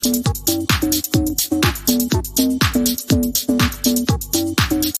So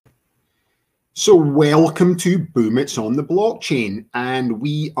welcome to Boom It's on the Blockchain, and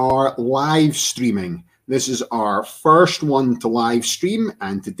we are live streaming. This is our first one to live stream,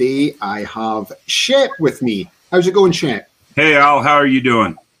 and today I have Shep with me. How's it going, Shep? Hey, Al, how are you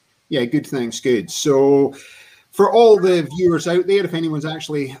doing? Yeah, good, thanks, good. So for all the viewers out there, if anyone's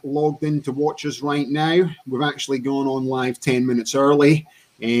actually logged in to watch us right now, we've actually gone on live 10 minutes early.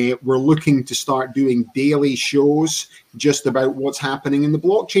 We're looking to start doing daily shows just about what's happening in the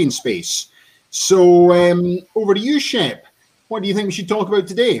blockchain space. So over to you, Shep. What do you think we should talk about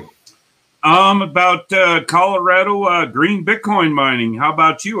today? About Colorado green Bitcoin mining. How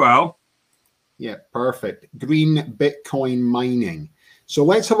about you, Al? Yeah, perfect. Green Bitcoin mining. So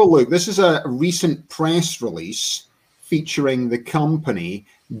let's have a look. This is a recent press release featuring the company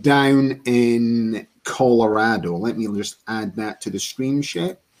down in Colorado. Let me just add that to the screen,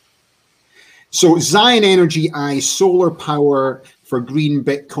 Shep. So Zion Energy eyes solar power for green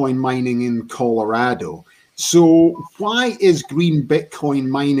Bitcoin mining in Colorado. So why is green Bitcoin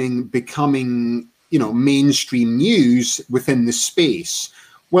mining becoming, mainstream news within the space?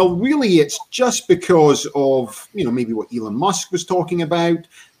 Well, really, it's just because of, maybe what Elon Musk was talking about.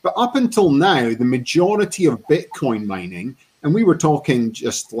 But up until now, the majority of Bitcoin mining, and we were talking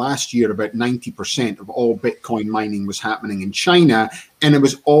just last year about 90% of all Bitcoin mining was happening in China, and it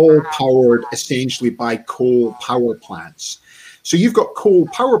was all powered essentially by coal power plants. So you've got coal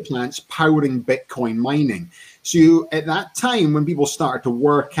power plants powering Bitcoin mining. So at that time, when people started to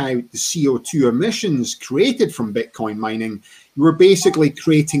work out the CO2 emissions created from Bitcoin mining, you were basically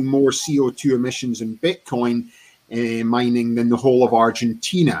creating more CO2 emissions in Bitcoin mining than the whole of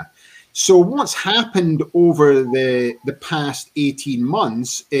Argentina. So what's happened over the past 18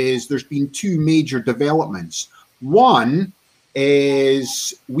 months is there's been two major developments. One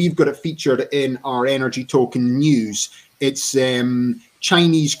is we've got it featured in our energy token news. It's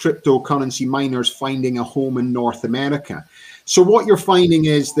Chinese cryptocurrency miners finding a home in North America. So what you're finding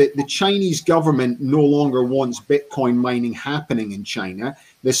is that the Chinese government no longer wants Bitcoin mining happening in China.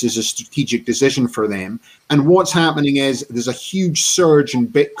 This is a strategic decision for them. And what's happening is there's a huge surge in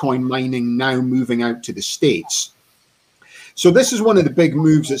Bitcoin mining now moving out to the States. So this is one of the big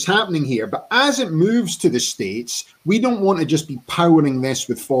moves that's happening here. But as it moves to the States, we don't want to just be powering this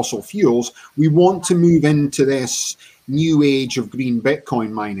with fossil fuels. We want to move into this new age of green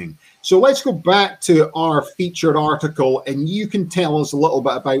Bitcoin mining. So let's go back to our featured article, and you can tell us a little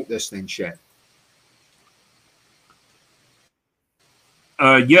bit about this then, Shep.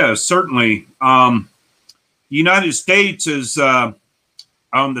 Yeah, certainly. The United States is the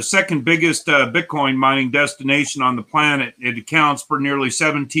second biggest Bitcoin mining destination on the planet. It accounts for nearly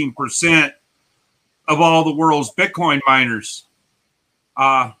 17% of all the world's Bitcoin miners,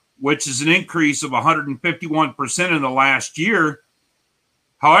 which is an increase of 151% in the last year.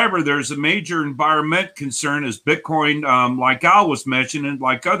 However, there's a major environment concern as Bitcoin, like Al was mentioning,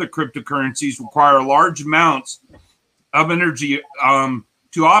 like other cryptocurrencies, require large amounts of energy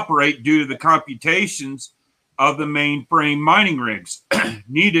to operate due to the computations of the mainframe mining rigs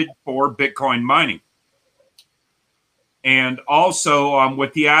needed for Bitcoin mining. And also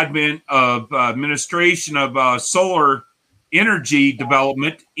with the advent of administration of solar energy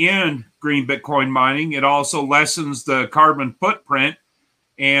development in green Bitcoin mining, it also lessens the carbon footprint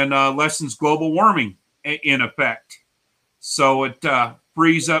and lessens global warming in effect. So it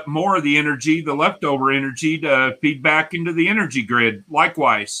frees up more of the energy, the leftover energy, to feed back into the energy grid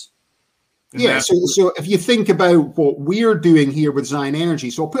likewise. And yeah, so if you think about what we're doing here with Zion Energy,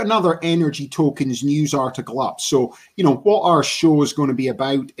 so I'll put another energy tokens news article up. So, what our show is going to be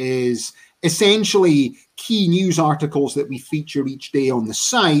about is essentially key news articles that we feature each day on the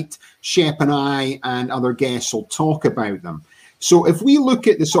site. Shep and I and other guests will talk about them. So if we look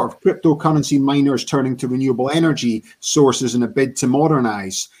at the sort of cryptocurrency miners turning to renewable energy sources in a bid to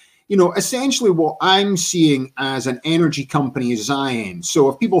modernize, essentially what I'm seeing as an energy company is Zion. So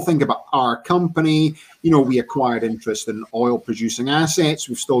if people think about our company, we acquired interest in oil producing assets.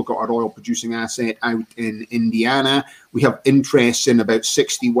 We've still got our oil producing asset out in Indiana. We have interest in about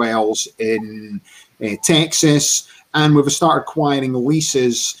 60 wells in Texas. And we've started acquiring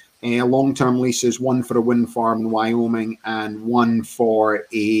leases, long-term leases, one for a wind farm in Wyoming and one for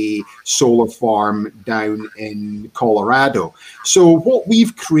a solar farm down in Colorado. So what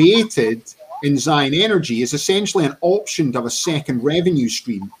we've created in Zion Energy is essentially an option to have a second revenue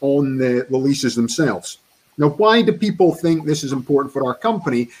stream on the leases themselves. Now, why do people think this is important for our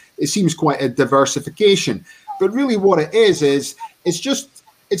company? It seems quite a diversification. But really what it is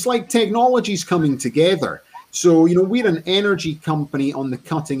it's like technologies coming together. So, we're an energy company on the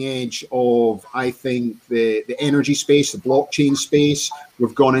cutting edge of, I think, the energy space, the blockchain space.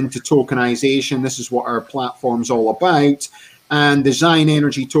 We've gone into tokenization. This is what our platform's all about. And the Zion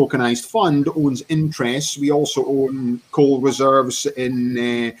Energy Tokenized Fund owns interests. We also own coal reserves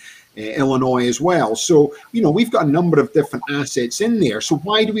in Illinois as well. So, we've got a number of different assets in there. So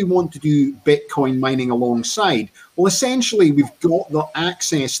why do we want to do Bitcoin mining alongside? Well, essentially, we've got the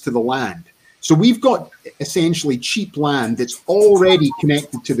access to the land. So we've got essentially cheap land that's already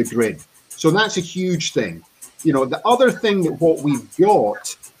connected to the grid. So that's a huge thing. The other thing that what we've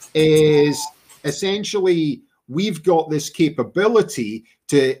got is essentially we've got this capability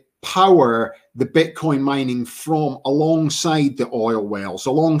to power the Bitcoin mining from alongside the oil wells,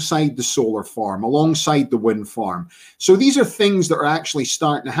 alongside the solar farm, alongside the wind farm. So these are things that are actually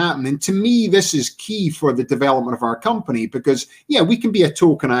starting to happen. And to me, this is key for the development of our company because, yeah, we can be a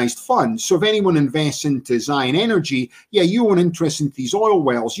tokenized fund. So if anyone invests into Zion Energy, yeah, you own interest into these oil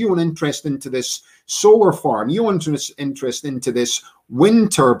wells, you own interest into this solar farm, you own interest into this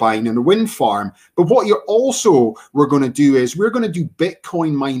wind turbine and a wind farm. But what we're going to do is we're going to do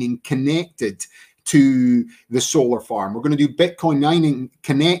Bitcoin mining connected to the solar farm. We're going to do Bitcoin mining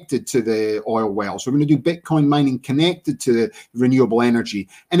connected to the oil wells. We're going to do Bitcoin mining connected to the renewable energy.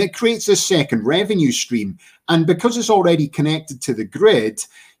 And it creates a second revenue stream. And because it's already connected to the grid,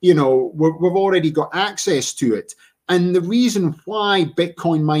 we've already got access to it. And the reason why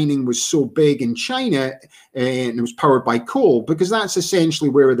Bitcoin mining was so big in China, and it was powered by coal, because that's essentially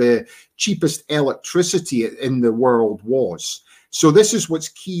where the cheapest electricity in the world was. So this is what's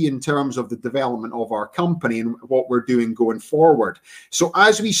key in terms of the development of our company and what we're doing going forward. So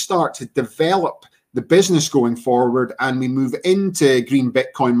as we start to develop the business going forward and we move into green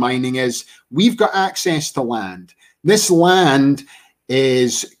Bitcoin mining, is we've got access to land. This land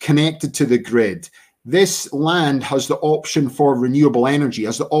is connected to the grid. This land has the option for renewable energy,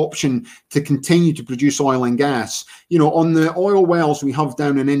 has the option to continue to produce oil and gas. On the oil wells we have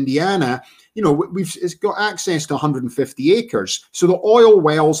down in Indiana, it's got access to 150 acres. So the oil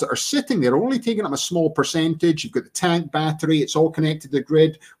wells that are sitting there are only taking up a small percentage. You've got the tank battery, it's all connected to the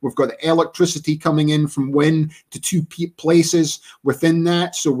grid. We've got the electricity coming in from wind to two places within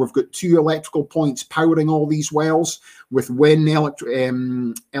that. So we've got two electrical points powering all these wells with Win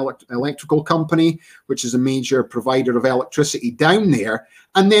Electrical Company, which is a major provider of electricity down there.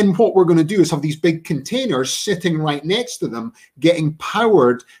 And then what we're going to do is have these big containers sitting right next to them, getting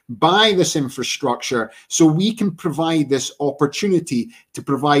powered by this infrastructure, so we can provide this opportunity to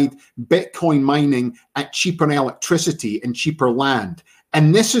provide Bitcoin mining at cheaper electricity and cheaper land.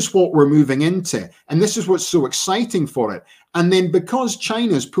 And this is what we're moving into. And this is what's so exciting for it. And then because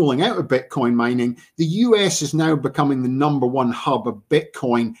China's pulling out of Bitcoin mining, the US is now becoming the #1 hub of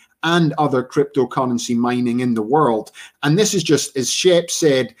Bitcoin and other cryptocurrency mining in the world. And this is just, as Shep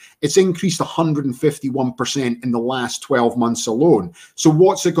said, it's increased 151% in the last 12 months alone. So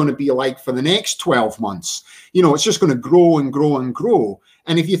what's it going to be like for the next 12 months? It's just going to grow and grow and grow.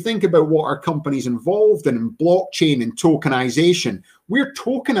 And if you think about what our company's involved in blockchain and tokenization, we're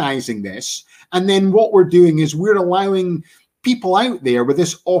tokenizing this. And then what we're doing is we're allowing people out there with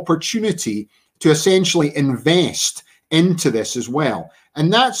this opportunity to essentially invest into this as well.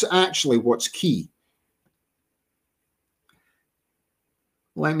 And that's actually what's key.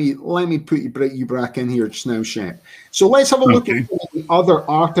 Let me put you back in here just now, Shep. So let's have a look at the other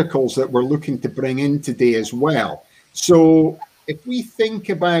articles that we're looking to bring in today as well. So if we think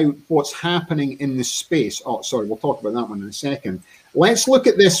about what's happening in the space, we'll talk about that one in a second. Let's look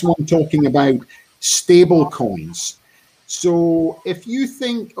at this one talking about stable coins. So if you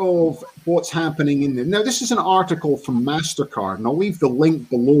think of what's happening in there, now this is an article from MasterCard, and I'll leave the link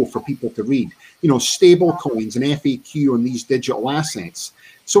below for people to read, stable coins and FAQ on these digital assets.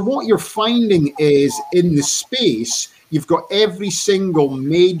 So what you're finding is in the space, you've got every single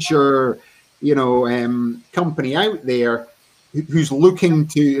major, company out there who's looking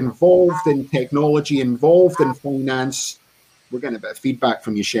to involved in technology, involved in finance. We're getting a bit of feedback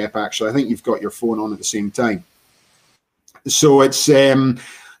from you, Shep, actually. I think you've got your phone on at the same time. So it's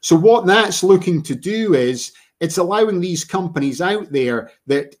so what that's looking to do is it's allowing these companies out there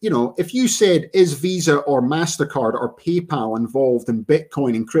that, if you said, is Visa or MasterCard or PayPal involved in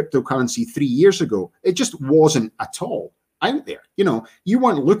Bitcoin and cryptocurrency 3 years ago, it just wasn't at all out there. You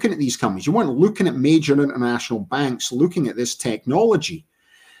weren't looking at these companies. You weren't looking at major international banks looking at this technology.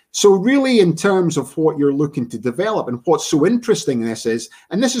 So really, in terms of what you're looking to develop and what's so interesting in this is,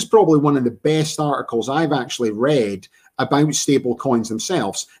 and this is probably one of the best articles I've actually read about stable coins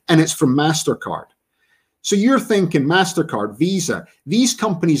themselves, and it's from MasterCard. So you're thinking MasterCard, Visa, these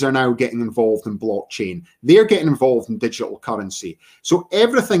companies are now getting involved in blockchain. They're getting involved in digital currency. So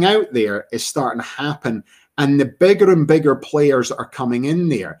everything out there is starting to happen, and the bigger and bigger players are coming in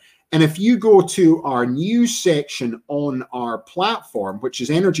there. And if you go to our news section on our platform, which is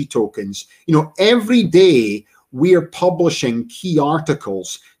Energy Tokens, every day we are publishing key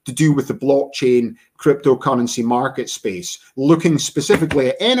articles to do with the blockchain cryptocurrency market space, looking specifically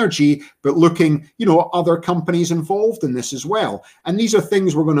at energy, but looking, other companies involved in this as well. And these are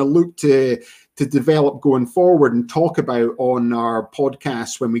things we're going to look to develop going forward and talk about on our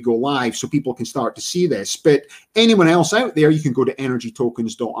podcasts when we go live, so people can start to see this. But anyone else out there, you can go to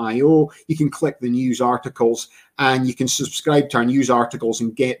energytokens.io, you can click the news articles, and you can subscribe to our news articles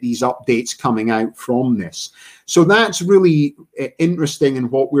and get these updates coming out from this. So that's really interesting in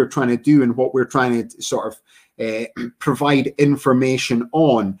what we're trying to do and what we're trying to sort of provide information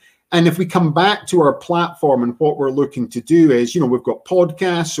on. And if we come back to our platform, and what we're looking to do is, we've got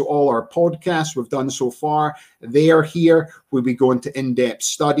podcasts. So all our podcasts we've done so far, they are here. We'll be going to in-depth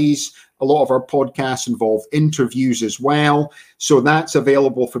studies. A lot of our podcasts involve interviews as well. So that's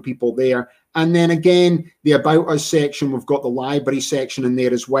available for people there. And then again, the About Us section, we've got the library section in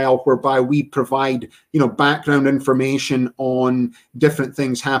there as well, whereby we provide, background information on different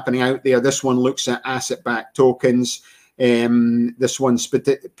things happening out there. This one looks at asset-backed tokens. This one's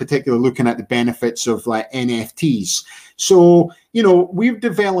particularly looking at the benefits of like NFTs. So, we're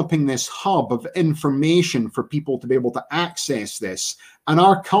developing this hub of information for people to be able to access this. And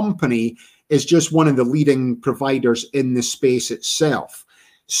our company is just one of the leading providers in this space itself.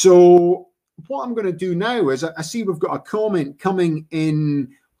 So what I'm going to do now is, I see we've got a comment coming in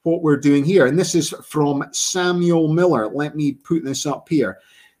what we're doing here. And this is from Samuel Miller. Let me put this up here.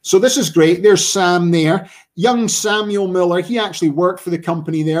 So this is great. There's Sam there. Young Samuel Miller. He actually worked for the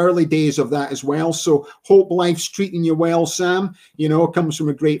company in the early days of that as well. So hope life's treating you well, Sam. Comes from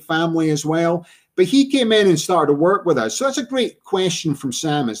a great family as well. But he came in and started to work with us. So that's a great question from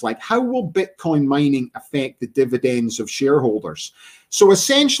Sam. It's like, how will Bitcoin mining affect the dividends of shareholders? So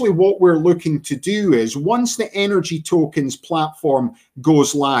essentially what we're looking to do is, once the Energy Tokens platform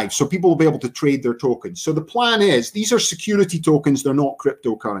goes live, so people will be able to trade their tokens. So the plan is, these are security tokens, they're not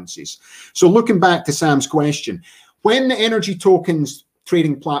cryptocurrencies. So looking back to Sam's question, when the Energy Tokens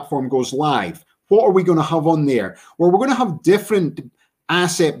trading platform goes live, what are we going to have on there? Well, we're going to have different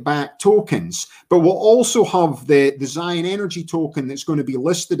asset-backed tokens, but we'll also have the Zion Energy token that's going to be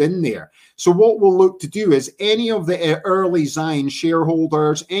listed in there. So what we'll look to do is, any of the early Zion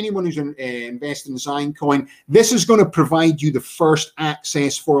shareholders, anyone who's invested in Zion Coin, this is going to provide you the first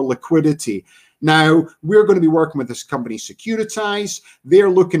access for liquidity. Now, we're going to be working with this company, Securitize.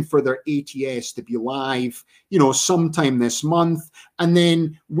 They're looking for their ATS to be live, sometime this month. And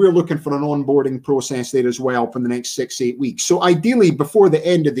then we're looking for an onboarding process there as well for the next 6-8 weeks. So ideally, before the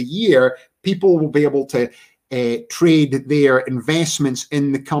end of the year, people will be able to trade their investments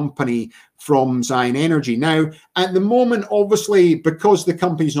in the company from Zion Energy. Now, at the moment, obviously, because the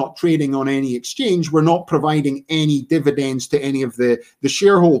company's not trading on any exchange, we're not providing any dividends to any of the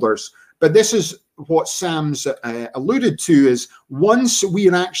shareholders. But this is what Sam's alluded to, is once we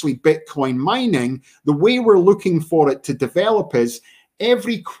are actually Bitcoin mining, the way we're looking for it to develop is,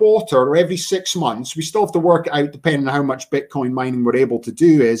 every quarter or every 6 months, we still have to work it out depending on how much Bitcoin mining we're able to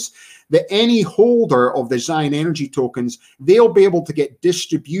do, is that any holder of the Zion Energy tokens, they'll be able to get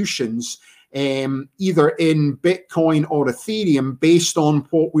distributions either in Bitcoin or Ethereum based on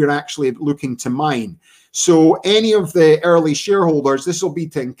what we're actually looking to mine. So any of the early shareholders, this will be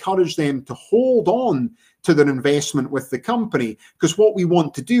to encourage them to hold on to their investment with the company, because what we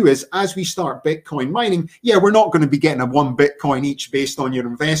want to do is, as we start Bitcoin mining, we're not going to be getting a 1 Bitcoin each based on your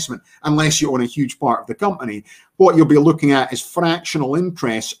investment unless you own a huge part of the company. What you'll be looking at is fractional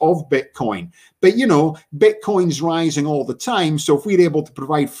interest of Bitcoin. But, Bitcoin's rising all the time. So if we're able to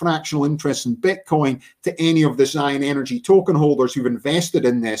provide fractional interest in Bitcoin to any of the Zion Energy token holders who've invested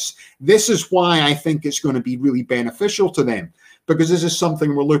in this is why I think it's going to be really beneficial to them, because this is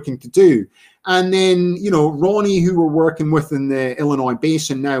something we're looking to do. And then, Ronnie, who we're working with in the Illinois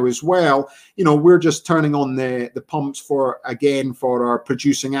Basin now as well, we're just turning on the pumps for our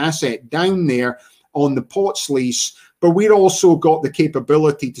producing asset down there on the Potts lease. But we've also got the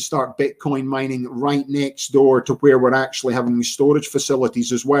capability to start Bitcoin mining right next door to where we're actually having these storage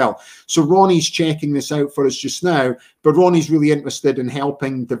facilities as well. So Ronnie's checking this out for us just now, but Ronnie's really interested in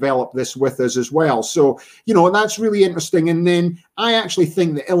helping develop this with us as well. So, that's really interesting. And then I actually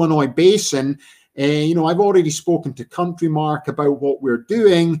think the Illinois Basin, I've already spoken to Country Mark about what we're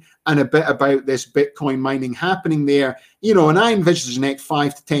doing and a bit about this Bitcoin mining happening there. And I envisage the next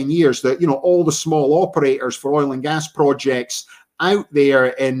 5 to 10 years that, all the small operators for oil and gas projects out there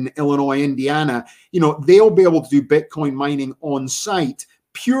in Illinois, Indiana, they'll be able to do Bitcoin mining on site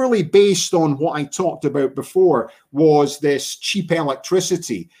purely based on what I talked about before, was this cheap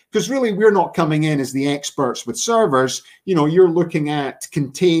electricity. Because really, we're not coming in as the experts with servers. You're looking at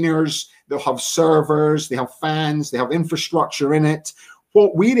containers, they'll have servers, they have fans, they have infrastructure in it.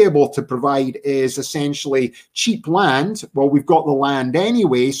 What we're able to provide is essentially cheap land. Well, we've got the land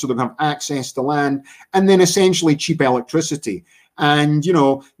anyway, so they'll have access to land, and then essentially cheap electricity. And,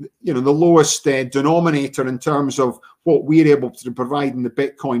 the lowest denominator in terms of what we're able to provide in the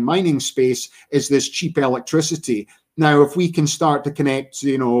Bitcoin mining space is this cheap electricity. Now, if we can start to connect,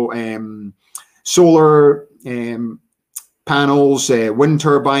 solar panels, wind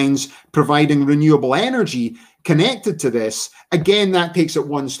turbines, providing renewable energy connected to this, again, that takes it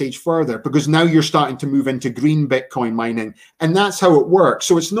one stage further, because now you're starting to move into green Bitcoin mining, and that's how it works.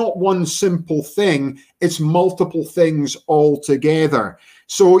 So it's not one simple thing, it's multiple things all together.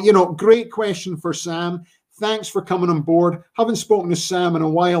 So, great question for Sam. Thanks for coming on board. Haven't spoken to Sam in a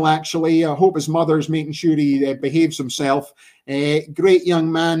while, actually. I hope his mother's making sure he behaves himself. Great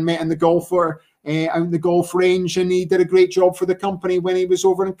young man, met in the out in the golf range, and he did a great job for the company when he was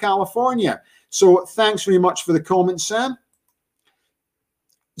over in California. So thanks very much for the comment, Sam.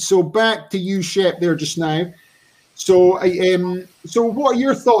 So back to you, Shep, there just now. So what are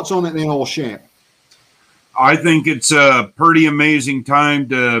your thoughts on it then, all, Shep? I think it's a pretty amazing time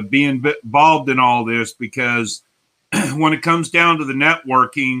to be involved in all this, because when it comes down to the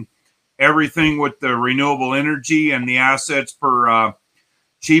networking, everything with the renewable energy and the assets for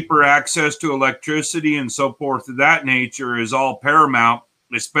cheaper access to electricity and so forth of that nature is all paramount,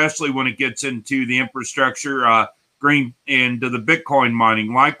 especially when it gets into the infrastructure, green into the Bitcoin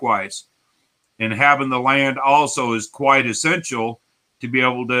mining likewise. And having the land also is quite essential to be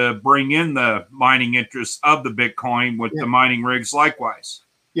able to bring in the mining interests of the Bitcoin with the mining rigs likewise.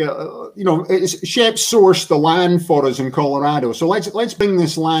 Yeah, Shep sourced the land for us in Colorado. So let's bring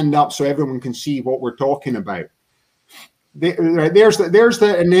this land up so everyone can see what we're talking about. There's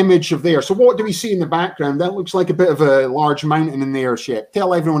an image of there. So what do we see in the background? That looks like a bit of a large mountain in there, Shep.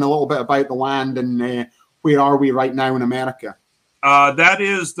 Tell everyone a little bit about the land and where are we right now in America? That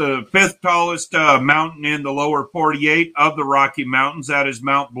is the 5th tallest mountain in the lower 48 of the Rocky Mountains. That is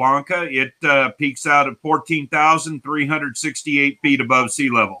Mount Blanca. It peaks out at 14,368 feet above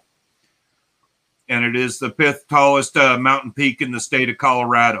sea level. And it is the 5th tallest mountain peak in the state of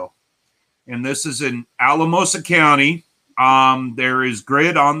Colorado. And this is in Alamosa County. There is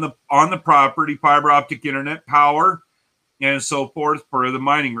grid on the property, fiber optic internet, power, and so forth for the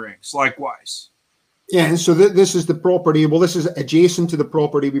mining rigs likewise. Yeah, and so this is the property. Well, this is adjacent to the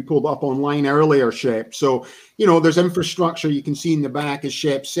property we pulled up online earlier, Shep. So, there's infrastructure you can see in the back, as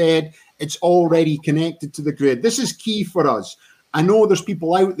Shep said. It's already connected to the grid. This is key for us. I know there's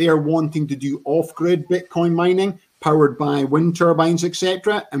people out there wanting to do off-grid Bitcoin mining, powered by wind turbines,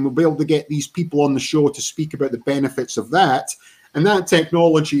 etc. And we'll be able to get these people on the show to speak about the benefits of that. And that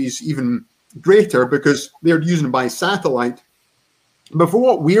technology is even greater because they're using it by satellite. But for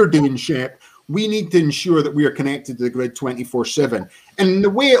what we're doing, Shep, we need to ensure that we are connected to the grid 24/7. And the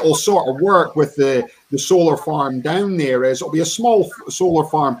way it will sort of work with the solar farm down there is it'll be a small solar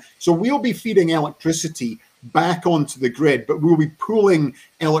farm. So we'll be feeding electricity back onto the grid, but we'll be pulling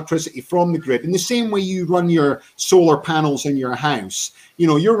electricity from the grid in the same way you run your solar panels in your house.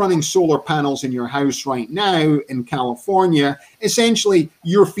 You're running solar panels in your house right now in California. Essentially,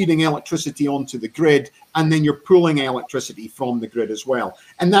 you're feeding electricity onto the grid, and then you're pulling electricity from the grid as well.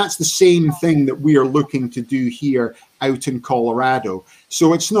 And that's the same thing that we are looking to do here out in Colorado.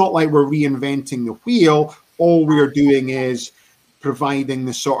 So it's not like we're reinventing the wheel. All we're doing is providing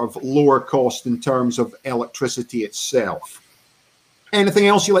the sort of lower cost in terms of electricity itself. Anything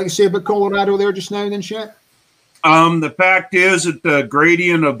else you'd like to say about Colorado there just now then, Shep? The fact is that the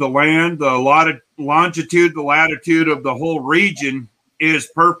gradient of the land, the longitude, the latitude of the whole region is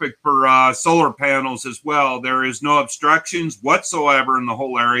perfect for solar panels as well. There is no obstructions whatsoever in the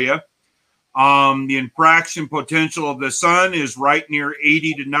whole area. The infraction potential of the sun is right near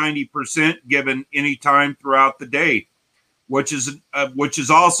 80 to 90% given any time throughout the day, which is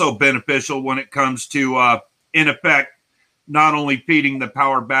also beneficial when it comes to, in effect, not only feeding the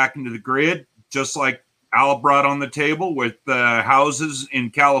power back into the grid, just like Al brought on the table with houses in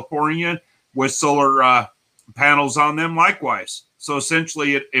California with solar panels on them likewise. So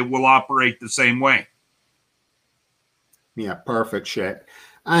essentially, it will operate the same way. Yeah, perfect, Shep.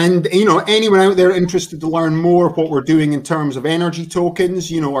 And, you know, anyone out there interested to learn more what we're doing in terms of energy tokens,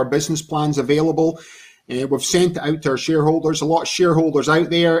 you know, our business plan's available. We've sent it out to our shareholders. A lot of shareholders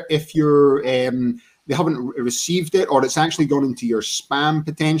out there, if you're they haven't received it, or it's actually gone into your spam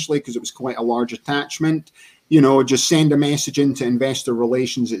potentially because it was quite a large attachment, you know, just send a message into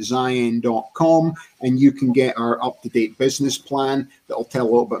investorrelations@Zion.com and you can get our up-to-date business plan that'll tell a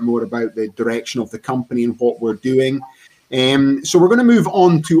little bit more about the direction of the company and what we're doing. So we're going to move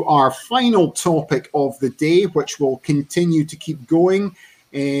on to our final topic of the day, which will continue to keep going,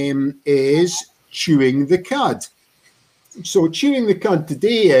 is chewing the cud. So chewing the cud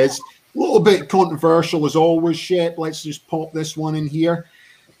today is a little bit controversial as always, Shep. Let's just pop this one in here.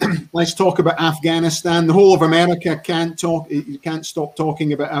 Let's talk about Afghanistan. The whole of America can't stop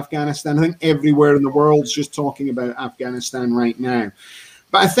talking about Afghanistan. I think everywhere in the world is just talking about Afghanistan right now.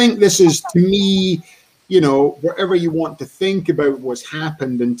 But I think this is, to me, you know, whatever you want to think about what's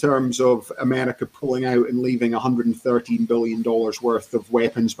happened in terms of America pulling out and leaving $113 billion worth of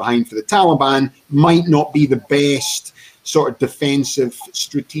weapons behind for the Taliban might not be the best sort of defensive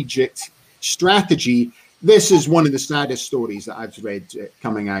strategic strategy. This is one of the saddest stories that I've read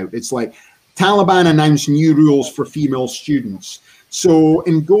coming out. It's like Taliban announced new rules for female students. So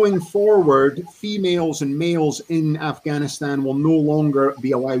in going forward, females and males in Afghanistan will no longer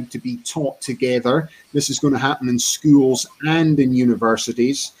be allowed to be taught together. This is going to happen in schools and in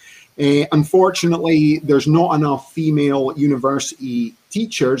universities. Unfortunately, there's not enough female university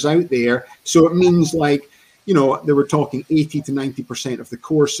teachers out there. So it means, like, you know, they were talking 80 to 90% of the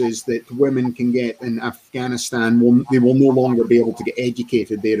courses that women can get in Afghanistan, they will no longer be able to get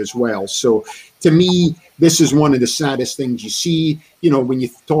educated there as well. So to me, this is one of the saddest things you see, you know, when you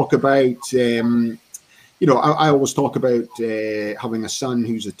talk about, you know, I always talk about having a son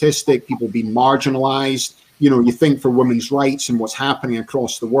who's autistic, people being marginalized. You know, you think for women's rights and what's happening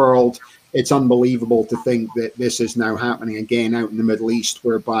across the world, it's unbelievable to think that this is now happening again out in the Middle East,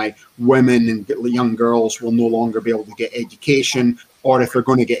 whereby women and young girls will no longer be able to get education, or if they're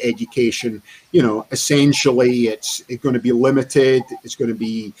going to get education, you know, essentially it's going to be limited. It's going to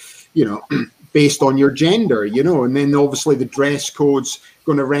be, you know, based on your gender, you know, and then obviously the dress code's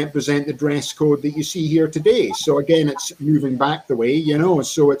going to represent the dress code that you see here today. So again, it's moving back the way, you know,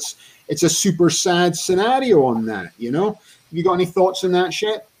 so it's a super sad scenario on that, you know. Have you got any thoughts on that,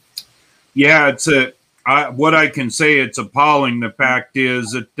 Shep? Yeah, what I can say, it's appalling. The fact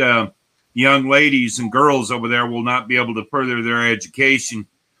is that young ladies and girls over there will not be able to further their education,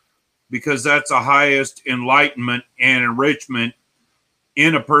 because that's the highest enlightenment and enrichment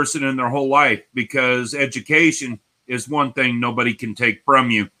in a person in their whole life, because education is one thing nobody can take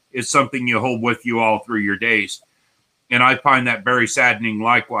from you. It's something you hold with you all through your days. And I find that very saddening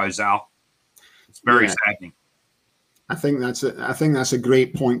likewise, Al. It's very saddening. I think that's a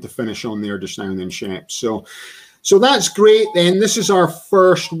great point to finish on there just now then, Shep. So that's great then. This is our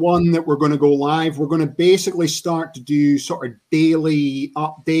first one that we're going to go live. We're going to basically start to do sort of daily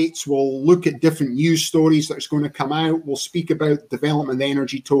updates. We'll look at different news stories that's going to come out. We'll speak about the development of the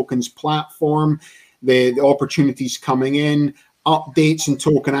Energy Tokens platform, the opportunities coming in, updates and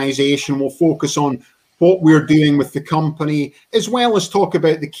tokenization. We'll focus on what we're doing with the company, as well as talk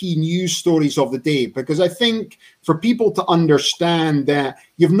about the key news stories of the day, because I think for people to understand that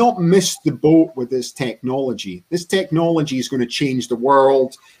you've not missed the boat with this technology. This technology is going to change the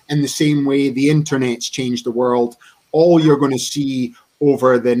world in the same way the internet's changed the world. All you're going to see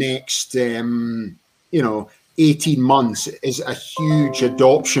over the next, 18 months is a huge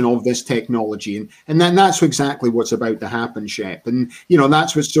adoption of this technology. And then that's exactly what's about to happen, Shep. And, you know,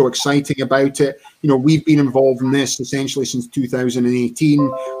 that's what's so exciting about it. You know, we've been involved in this essentially since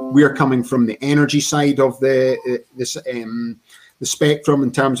 2018. We're coming from the energy side of the spectrum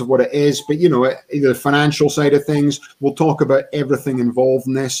in terms of what it is, but, you know, the financial side of things, we'll talk about everything involved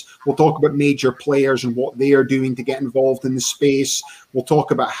in this. We'll talk about major players and what they are doing to get involved in the space. We'll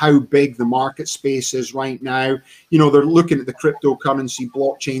talk about how big the market space is right now. You know, they're looking at the cryptocurrency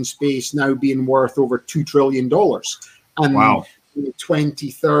blockchain space now being worth over $2 trillion. And wow. In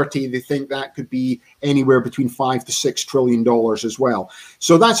 2030, they think that could be anywhere between $5 to $6 trillion as well.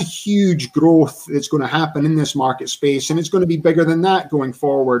 So that's a huge growth that's going to happen in this market space, and it's going to be bigger than that going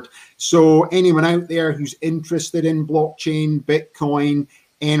forward. So anyone out there who's interested in blockchain, Bitcoin,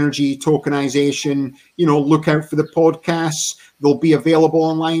 energy, tokenization, you know, look out for the podcasts. They'll be available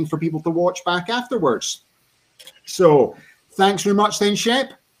online for people to watch back afterwards. So thanks very much then,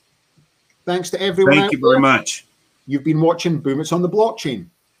 Shep. Thanks to everyone. Thank you very much. You've been watching Boom It's on the Blockchain.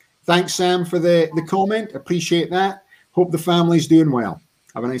 Thanks, Sam, for the comment. Appreciate that. Hope the family's doing well.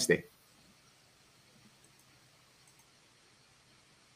 Have a nice day.